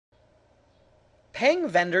Paying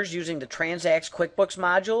vendors using the TRANSAX QuickBooks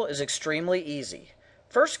module is extremely easy.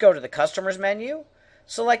 First, go to the Customers menu,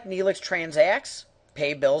 select Neelix TRANSAX,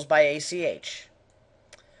 Pay Bills by ACH.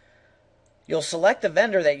 You'll select the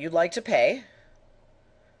vendor that you'd like to pay.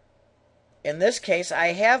 In this case, I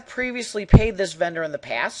have previously paid this vendor in the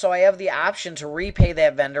past, so I have the option to repay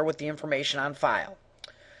that vendor with the information on file.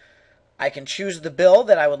 I can choose the bill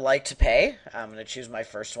that I would like to pay. I'm going to choose my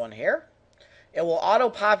first one here. It will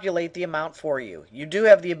auto-populate the amount for you. You do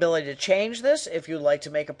have the ability to change this if you'd like to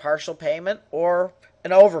make a partial payment or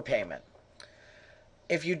an overpayment.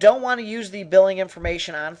 If you don't want to use the billing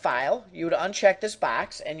information on file, you would uncheck this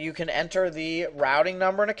box and you can enter the routing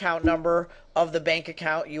number and account number of the bank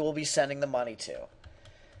account you will be sending the money to.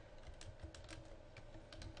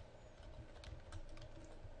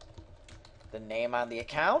 The name on the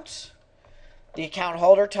account, the account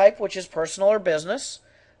holder type, which is personal or business,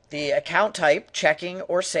 the account type, checking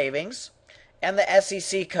or savings, and the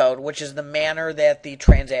SEC code, which is the manner that the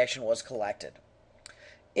transaction was collected.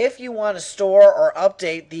 If you want to store or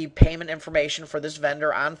update the payment information for this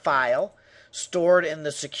vendor on file, stored in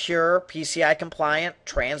the secure PCI compliant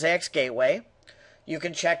TRANSAX Gateway, you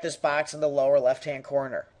can check this box in the lower left-hand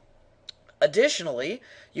corner. Additionally,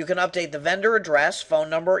 you can update the vendor address, phone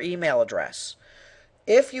number, or email address.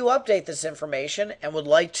 If you update this information and would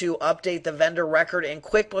like to update the vendor record in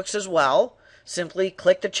QuickBooks as well, simply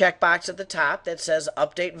click the checkbox at the top that says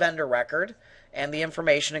Update Vendor Record, and the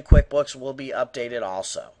information in QuickBooks will be updated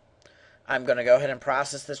also. I'm going to go ahead and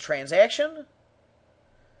process this transaction.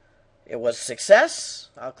 It was a success.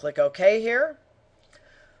 I'll click OK here.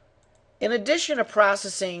 In addition to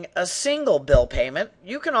processing a single bill payment,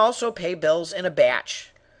 you can also pay bills in a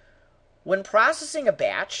batch. When processing a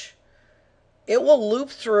batch, it will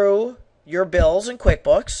loop through your bills in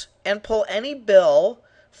QuickBooks and pull any bill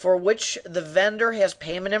for which the vendor has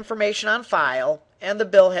payment information on file and the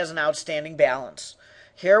bill has an outstanding balance.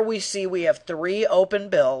 Here we see we have 3 open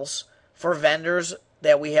bills for vendors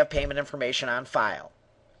that we have payment information on file.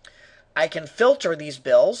 I can filter these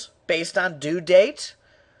bills based on due date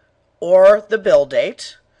or the bill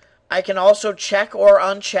date. I can also check or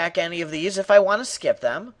uncheck any of these if I want to skip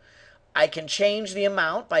them. I can change the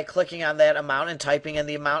amount by clicking on that amount and typing in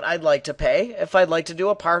the amount I'd like to pay if I'd like to do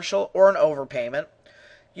a partial or an overpayment.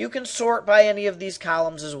 You can sort by any of these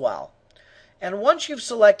columns as well. And once you've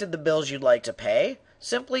selected the bills you'd like to pay,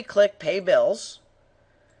 simply click Pay Bills.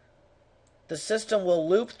 The system will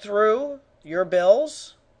loop through your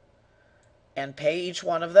bills and pay each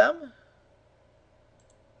one of them.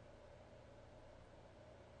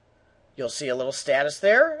 You'll see a little status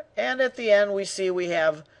there, and at the end we see we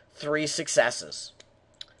have 3 successes.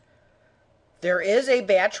 There is a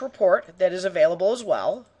batch report that is available as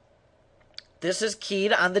well. This is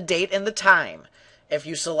keyed on the date and the time. If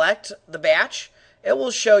you select the batch, it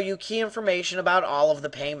will show you key information about all of the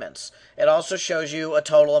payments. It also shows you a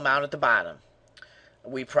total amount at the bottom.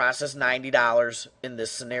 We processed $90 in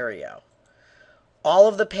this scenario. All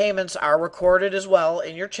of the payments are recorded as well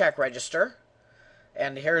in your check register.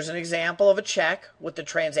 And here's an example of a check with the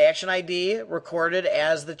transaction ID recorded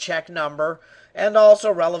as the check number and also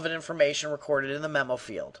relevant information recorded in the memo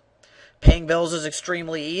field. Paying bills is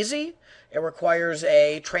extremely easy. It requires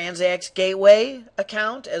a TRANSAX Gateway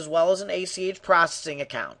account as well as an ACH processing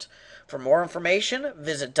account. For more information,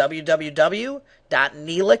 visit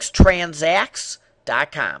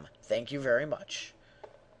www.neelixtransax.com. Thank you very much.